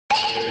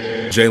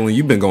Jalen,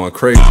 you've been going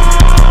crazy.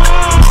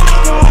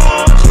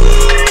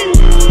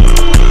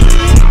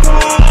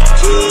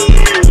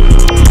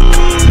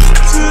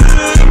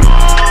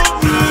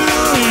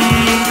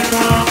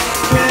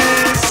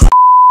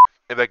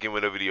 And back in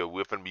with a video,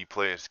 we're gonna be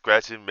playing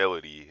Scratchin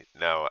Melodii.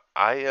 Now,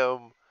 I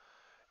am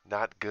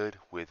not good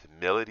with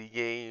Melodii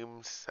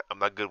games. I'm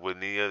not good with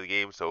any other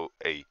games. So,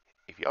 hey,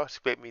 if y'all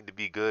expect me to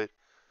be good,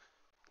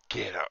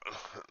 get out.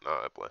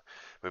 No, boy.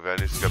 Maybe I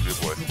need to scrap this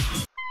boy.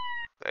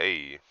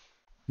 Hey.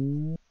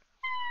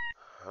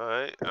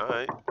 Alright.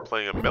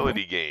 Playing a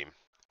Melodii game.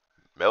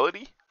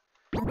 Melodii?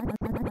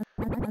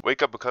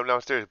 Wake up and come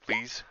downstairs,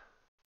 please.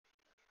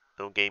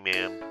 Okay,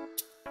 ma'am.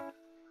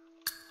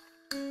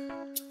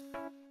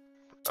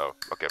 Oh,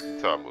 okay.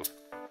 So I'll move.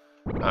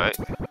 Alright.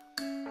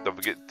 Don't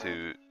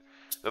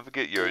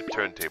forget your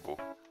turntable.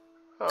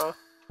 Huh?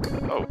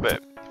 Oh,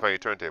 bet. You find your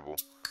turntable.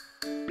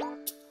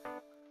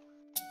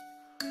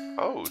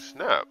 Oh,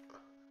 snap.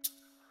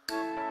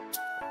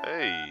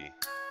 Hey.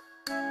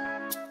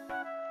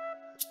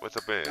 What's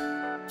up in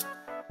here?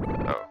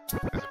 Oh,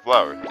 it's a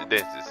flower. It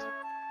dances.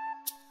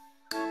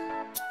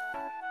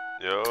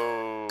 Yo.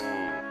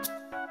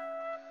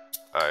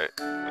 Alright.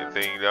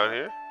 Anything down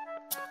here?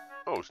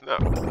 Oh,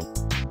 snap.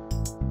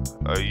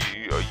 Are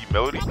you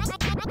Melodii?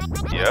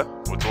 Yeah?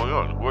 What's going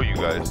on? Who are you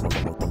guys?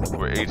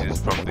 We're agents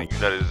from the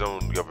United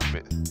Zone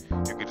government.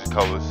 You can just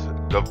call us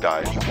Gov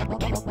Guys.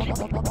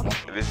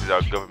 And this is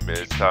our government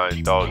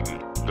assigned dog,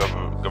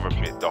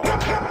 government dog.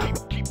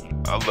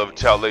 I love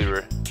child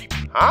labor.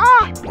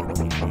 Huh?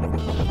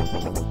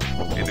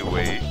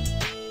 Anyway,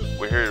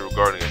 we're here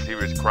regarding a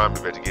serious crime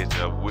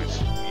investigation of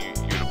which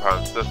you're the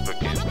prime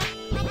suspect in.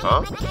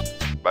 Huh?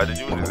 By the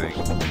doing anything.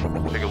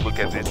 Take a look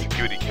at the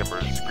security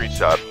camera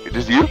screenshot. Is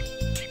this you?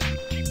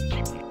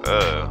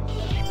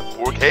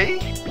 4K?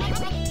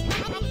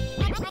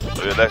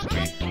 Oh yeah, that should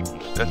be.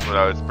 That's when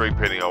I was spray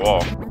painting a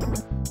wall.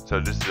 So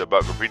this is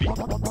about graffiti?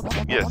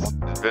 Yes,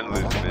 this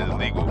vandalism is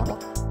illegal.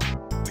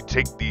 We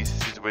take these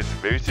situations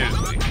very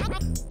seriously.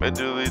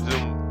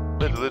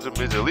 Vandalism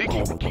is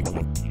illegal?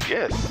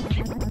 Yes.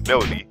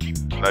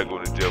 Melodii, not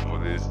going to jail for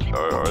this,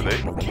 are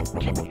they?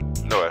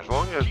 No, as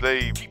long as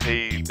they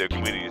pay their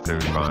community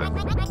service fine.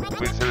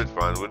 Community service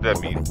fine, what does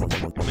that mean?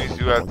 It means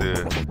you have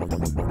to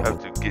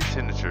get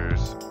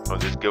signatures on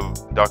this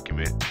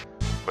document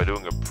by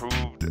doing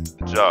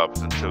approved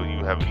jobs until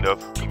you have enough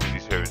community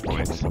service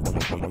points.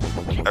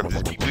 After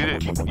it's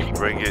completed, you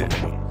bring it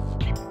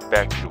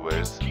back to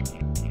us,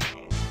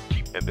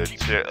 and the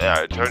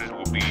charges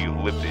will be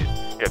lifted.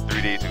 You have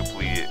 3 days to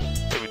complete it.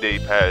 Every day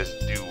past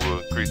due will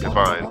increase the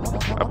fine.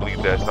 I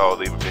believe that's all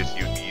the information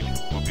you need.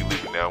 We'll be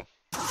leaving now.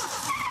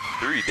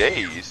 3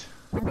 days?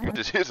 You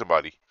just hit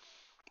somebody.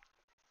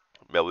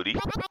 Melodii?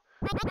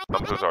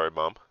 I'm so sorry,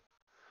 Mom.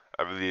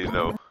 I really didn't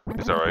know.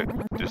 It's alright.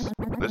 Just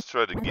let's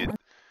try to get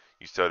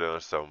you started on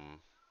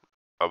some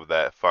of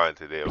that fine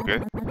today, okay?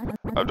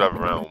 I'll drive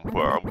around, but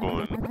I'm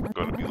going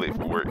to be late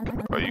for work.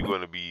 Are you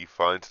going to be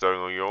fine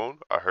starting on your own?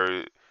 I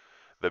heard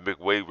the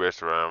McWay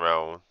restaurant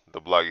around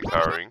the block is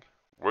hiring.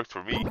 Works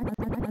for me.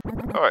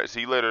 Alright,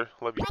 see you later.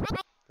 Love you.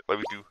 Love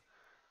you too.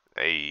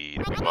 Hey,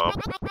 Mom.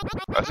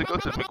 I should go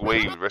to the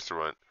McWay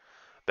restaurant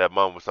that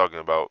Mom was talking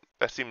about.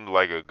 That seemed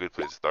like a good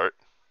place to start.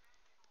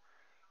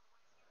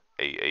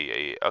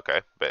 Hey.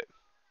 Okay, bet.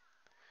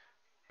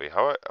 Wait,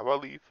 how I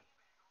leave?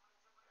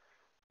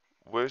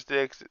 Where's the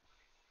exit?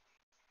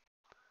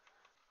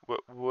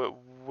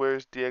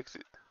 Where's the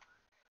exit?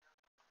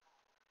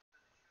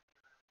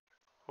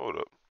 Hold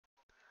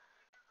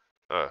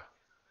up.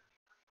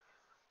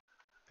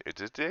 Is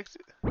this the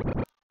exit?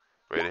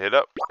 Ready to head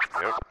up?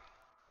 Yep.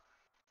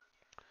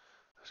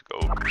 Let's go.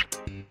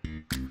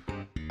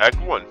 Act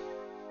 1.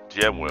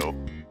 Jam well.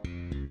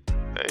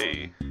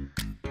 Hey.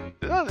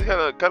 This is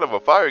kind of a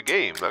fire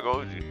game, not gonna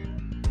hold you.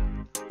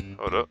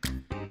 Hold up.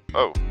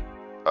 Oh.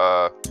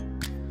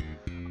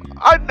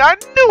 I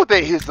knew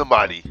they hit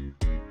somebody.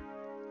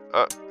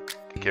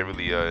 Can't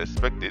really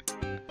expect it.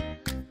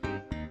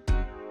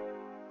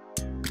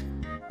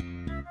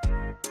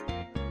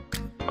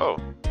 Oh.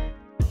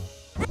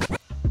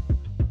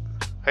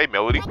 Hey,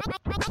 Melodii.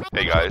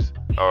 Hey, guys.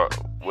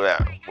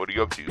 What are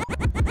you up to?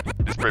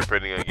 Just spray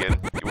painting again.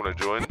 You want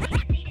to join?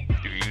 You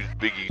can use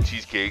Biggie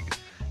Cheesecake.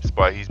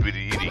 Spot he's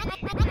busy eating.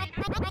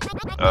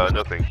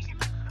 No thanks.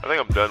 I think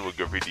I'm done with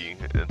graffiti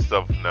and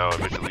stuff now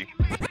officially.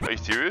 Are you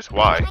serious?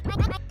 Why?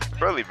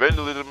 Apparently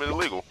vandalism is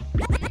illegal.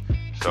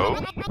 So?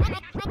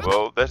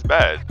 Well, that's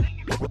bad.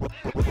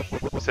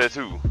 Says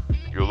who?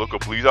 Your local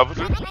police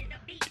officer?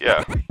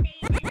 Yeah.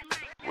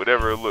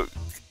 Whatever, look.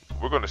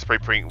 We're gonna spray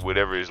paint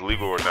whatever is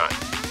legal or not.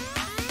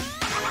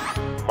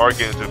 Alright,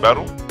 get into the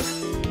battle.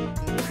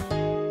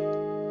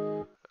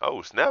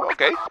 Oh snap!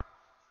 Okay.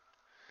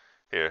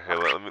 Here,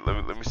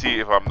 let me see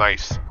if I'm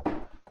nice.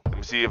 Let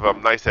me see if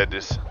I'm nice at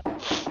this.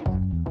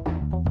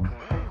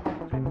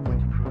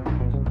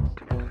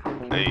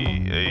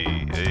 Hey.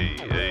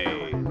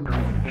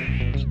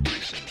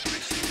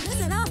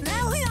 Listen up,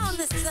 man. We on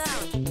the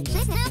sound.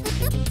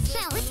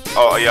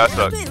 Oh yeah, I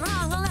suck.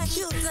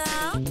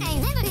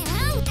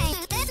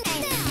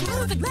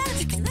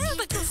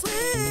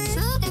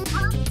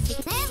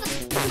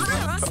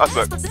 I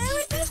suck.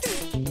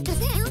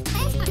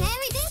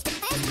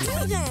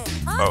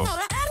 Oh.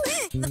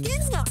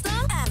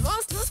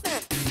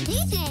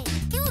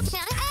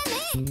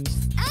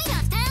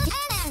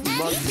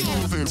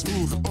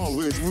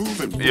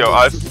 Yo,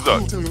 I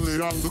suck.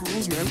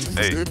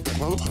 Hey.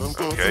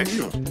 Okay.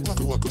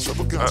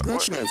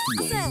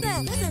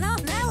 Listen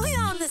up now, we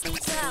on this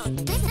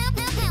sound.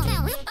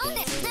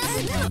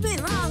 Never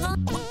been wrong.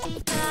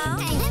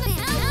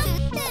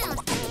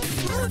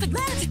 Perfect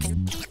magic.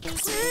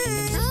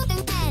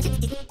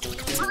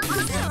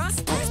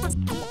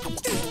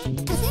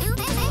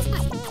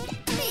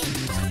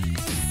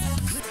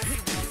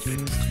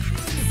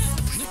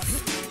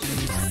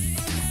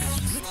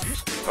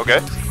 Okay.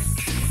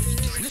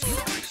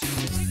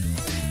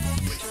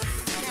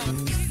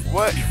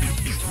 What?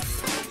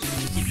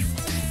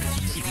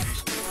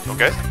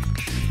 Okay.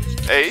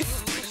 Hey.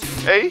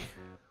 Hey.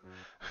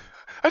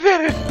 I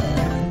did it.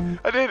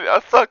 I did it. I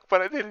suck,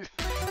 but I did it.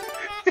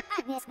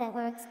 Yes, that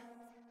works.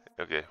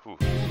 Okay. Whew.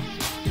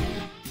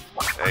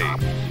 Hey.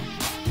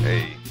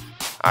 Hey.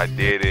 I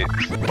did it.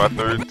 My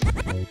third.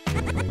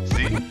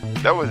 See?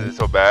 That wasn't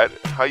so bad.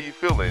 How you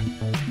feeling?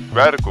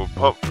 Radical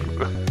pump.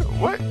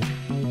 What?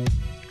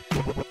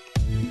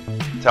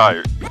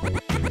 Tired.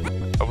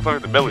 I was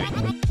talking to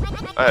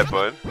Melodii. I had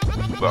fun.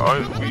 But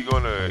aren't we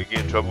gonna get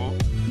in trouble?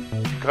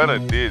 Kinda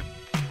did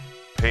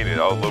paint it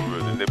all over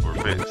the neighbor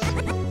fence.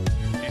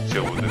 You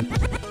chill with it.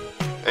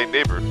 Hey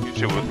neighbor, you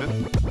chill with it?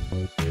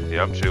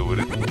 Yeah, I'm chill with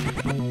it.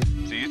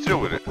 See, you chill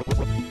with it.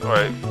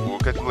 Alright, we'll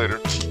catch you later.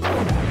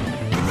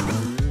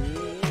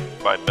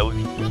 Bye,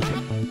 Melodii.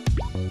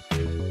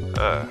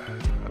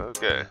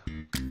 Okay.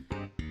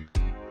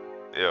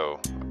 Yo,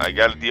 I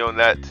got a D on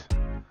that.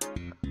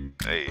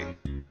 Hey.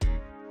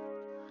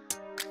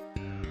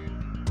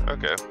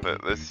 Okay,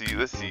 let's see.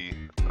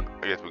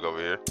 I guess we go over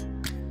here.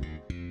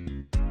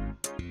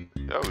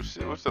 Oh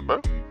shit, what's up,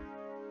 bro?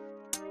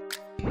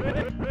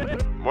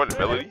 Morning,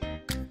 Melodii.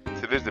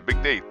 Today's the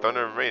big day,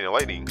 thunder, rain, and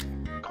lightning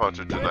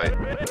concert tonight.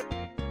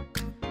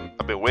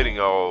 I've been waiting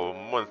all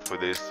month for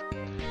this.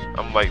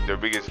 I'm like their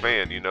biggest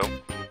fan, you know?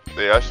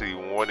 They actually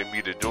wanted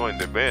me to join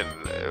the band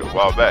a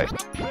while back.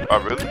 Oh,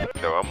 really?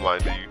 No, I'm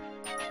lying to you.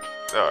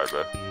 Alright,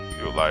 bro.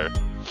 You're a liar.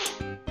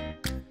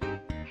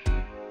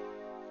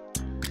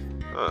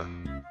 Huh.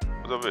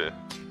 What's up here?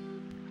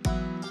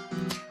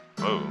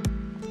 Oh.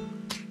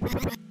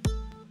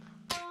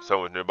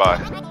 Someone nearby.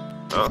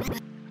 Huh?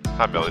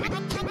 Hi, Melodii.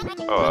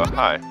 Oh,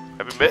 hi.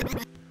 Have we met?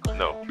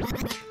 No.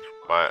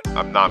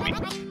 I'm Nami.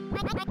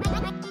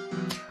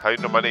 How you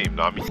know my name,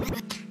 Nami?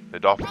 The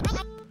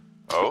Dolphins.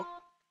 Oh?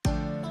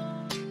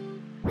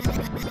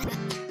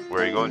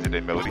 Where are you going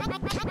today, Melodii?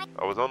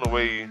 I was on the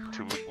way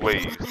to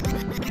Waves.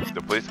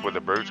 The place where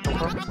the birds come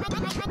from?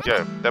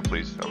 Yeah, that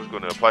place. I was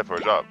going to apply for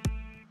a job.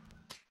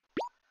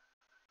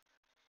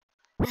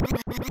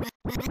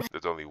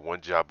 There's only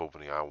one job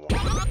opening I want.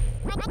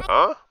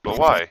 Huh? But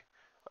why?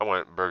 I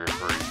want burger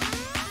free.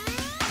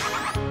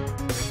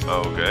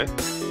 Okay.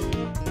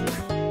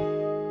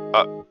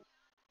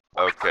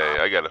 Okay,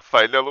 I gotta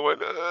fight another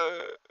one.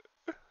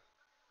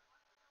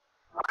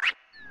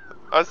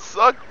 I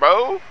suck,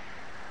 bro.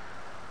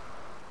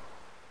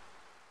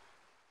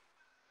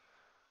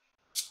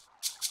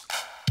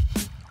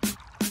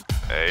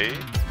 Hey.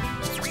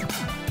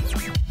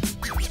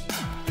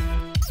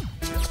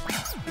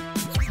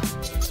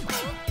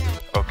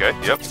 Okay,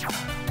 yep.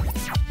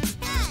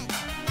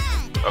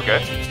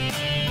 Okay.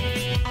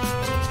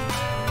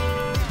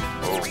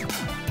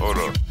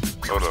 Oh,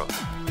 hold on.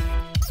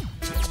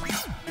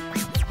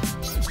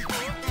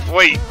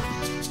 Wait.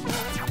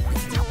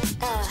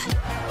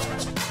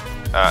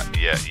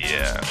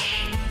 Yeah.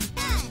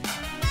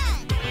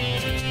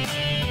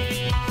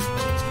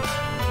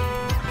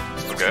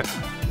 Okay.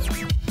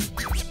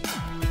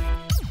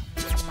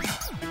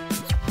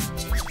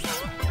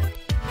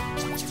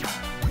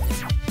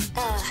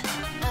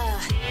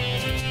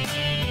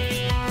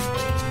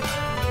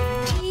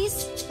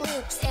 Peace,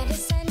 hopes, and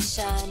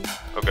ascension.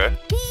 Okay.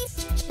 Peace,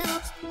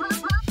 hopes,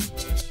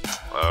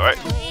 Alright.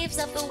 waves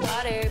of the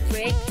water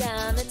break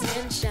down the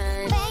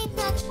tension. Waves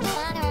of the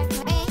water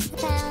break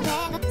down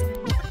the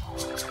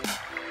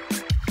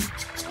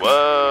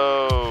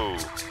Whoa.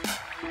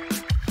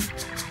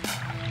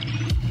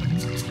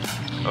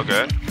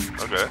 Okay.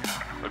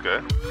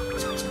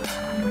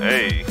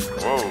 Hey.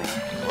 Whoa.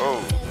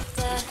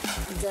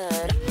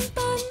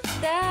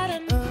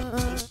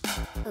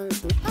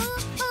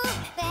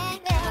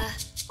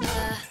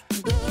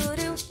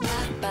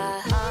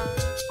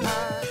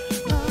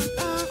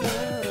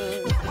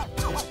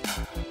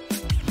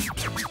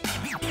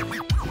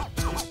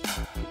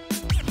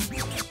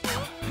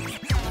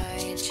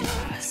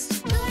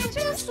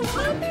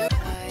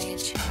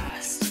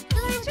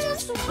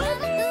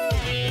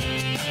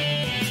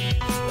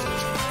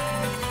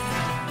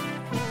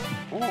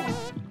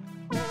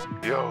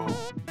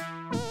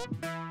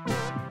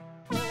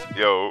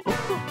 Yo.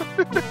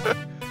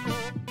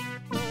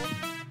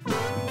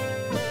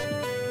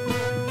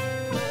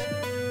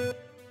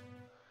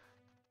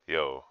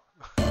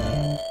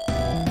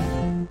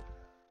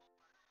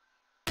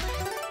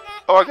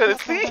 Oh, I gotta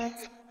see. I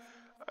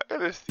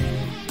gotta see.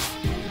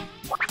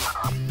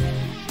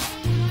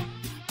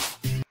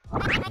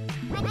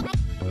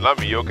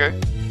 Lami, you okay?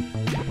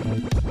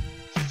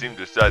 She seemed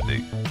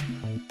distracted.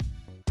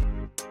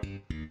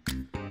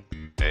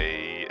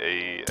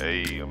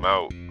 Hey, I'm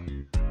out.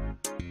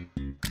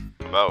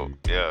 I'm out,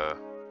 yeah.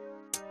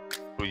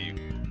 Who you?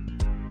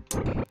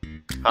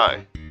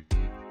 Hi.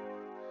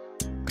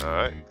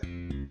 Alright.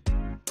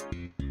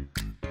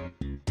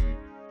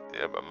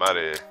 Yeah, but I'm out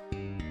of here.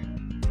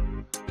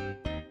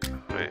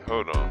 Wait,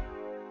 hold on.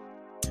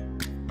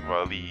 Before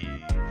I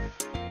leave.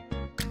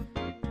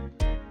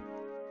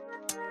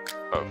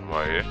 Oh, from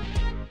right here.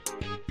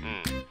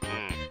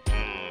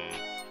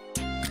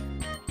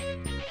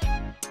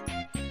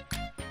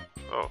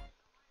 Oh.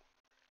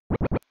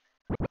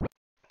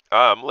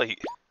 Ah, I'm late.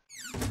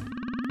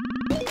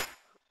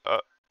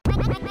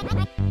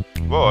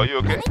 Whoa, are you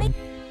okay?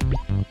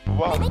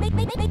 Wow.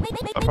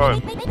 I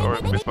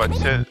probably missed my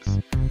chance.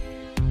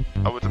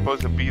 I was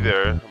supposed to be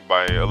there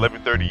by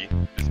 11:30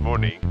 this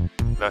morning.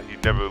 Now he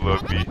never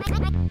loved me.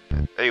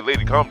 Hey,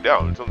 lady, calm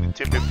down. It's only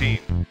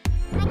 10:15.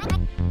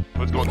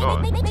 What's going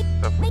on?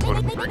 Not for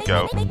the freak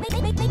out.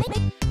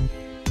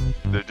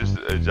 There's just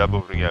a job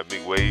opening at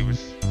Big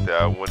Waves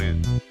that I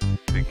wanted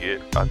to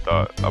get. I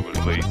thought I was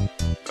late.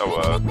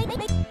 Oh,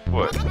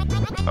 what?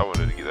 I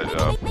wanted to get that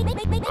job.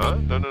 Huh?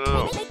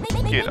 No.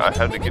 Kid, I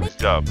have to get this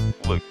job.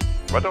 Look,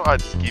 why don't I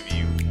just give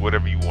you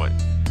whatever you want?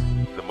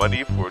 The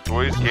money for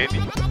toys,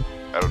 candy?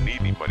 I don't need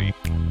any money.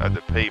 I have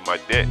to pay my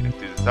debt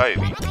to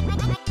society.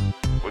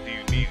 What do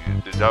you need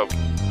the job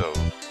though?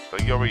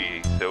 Don't you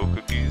already sell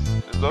cookies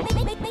and stuff?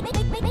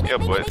 Yeah,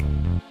 but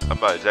I'm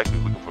not exactly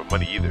looking for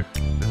money either.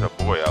 There's a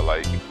boy I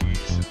like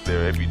who's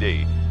there every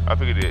day. I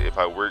figured that if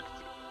I worked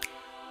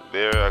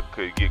there, I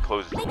could get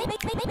closer to him.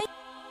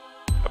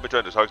 I've been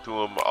trying to talk to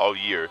him all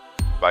year,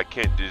 but I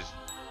can't just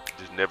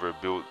never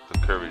build the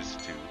courage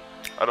to.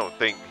 I don't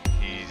think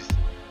he's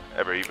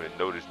ever even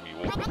noticed me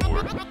once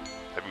before.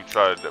 Have you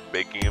tried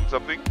baking him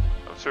something?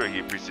 I'm sure he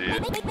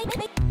appreciates it.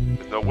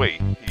 There's no way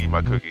he eat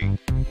my cooking.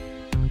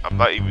 I'm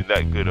not even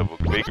that good of a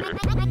baker.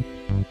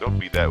 Don't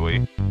be that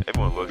way.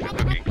 Everyone loves your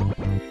cooking.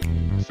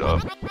 So,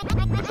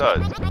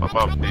 besides, my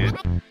mom did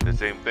the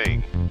same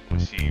thing when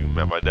she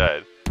met my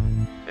dad.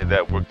 And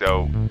that worked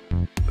out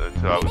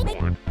until I was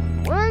born.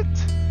 What?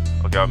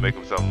 Okay, I'll make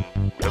him something.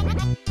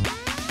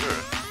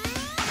 Sure.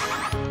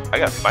 I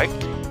got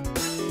spiked.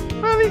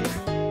 Really?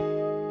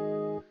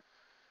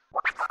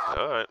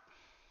 Alright.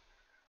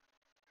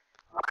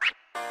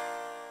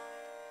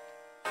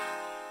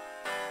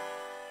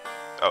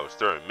 Oh,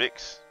 stirring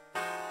mix.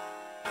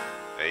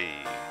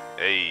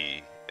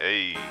 Hey.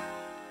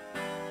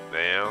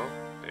 Damn.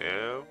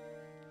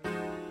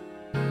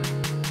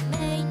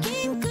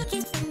 Making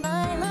cookies for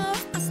my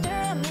love. I stir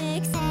a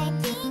mix.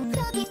 Making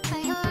cookies for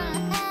your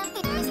love.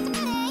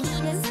 He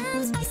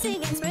deserves spicy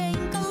and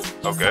sprinkles.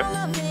 Okay. Yes, I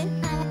love it.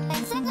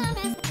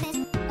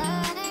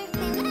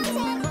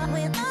 What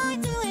will I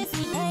do if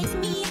he hates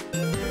me?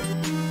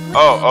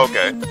 Oh,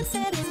 okay. Could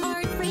set his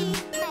heart free.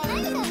 I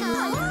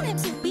want him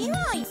to be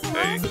right for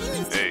our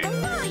feelings to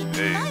combine.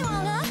 Hey. I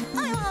wanna.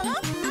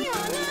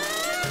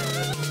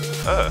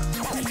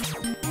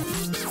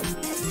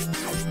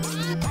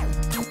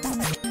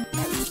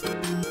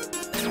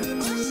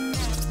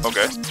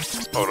 Okay.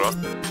 Hold on.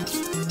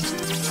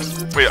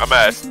 Wait, I'm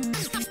asked.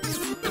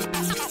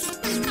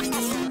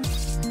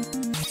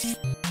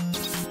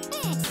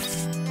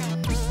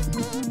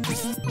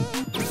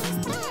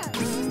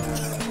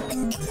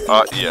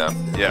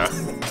 Yeah.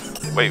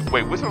 Wait,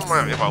 which one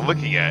am I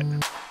looking at?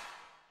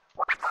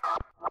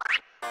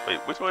 Wait,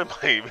 which one am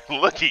I even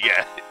looking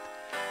at?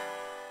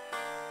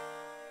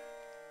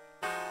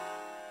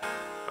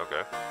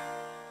 Okay.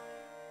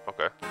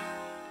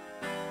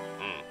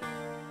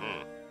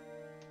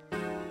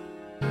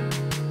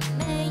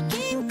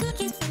 Making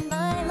cookies for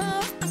my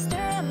love. I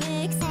stir a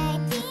mix.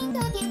 Making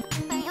cookies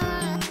for your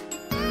love.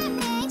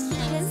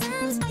 He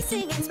deserves spicy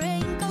and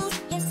sprinkles.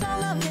 Yes, I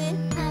love it.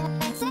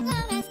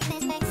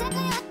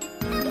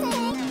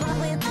 What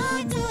will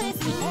I do if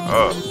he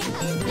hates me?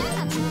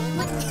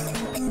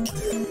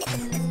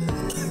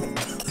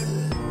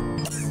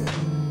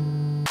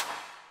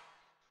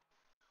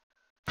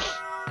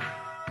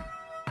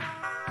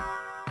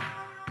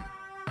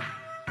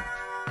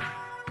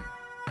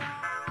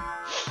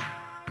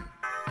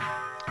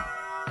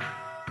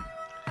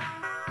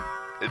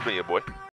 It's been your boy.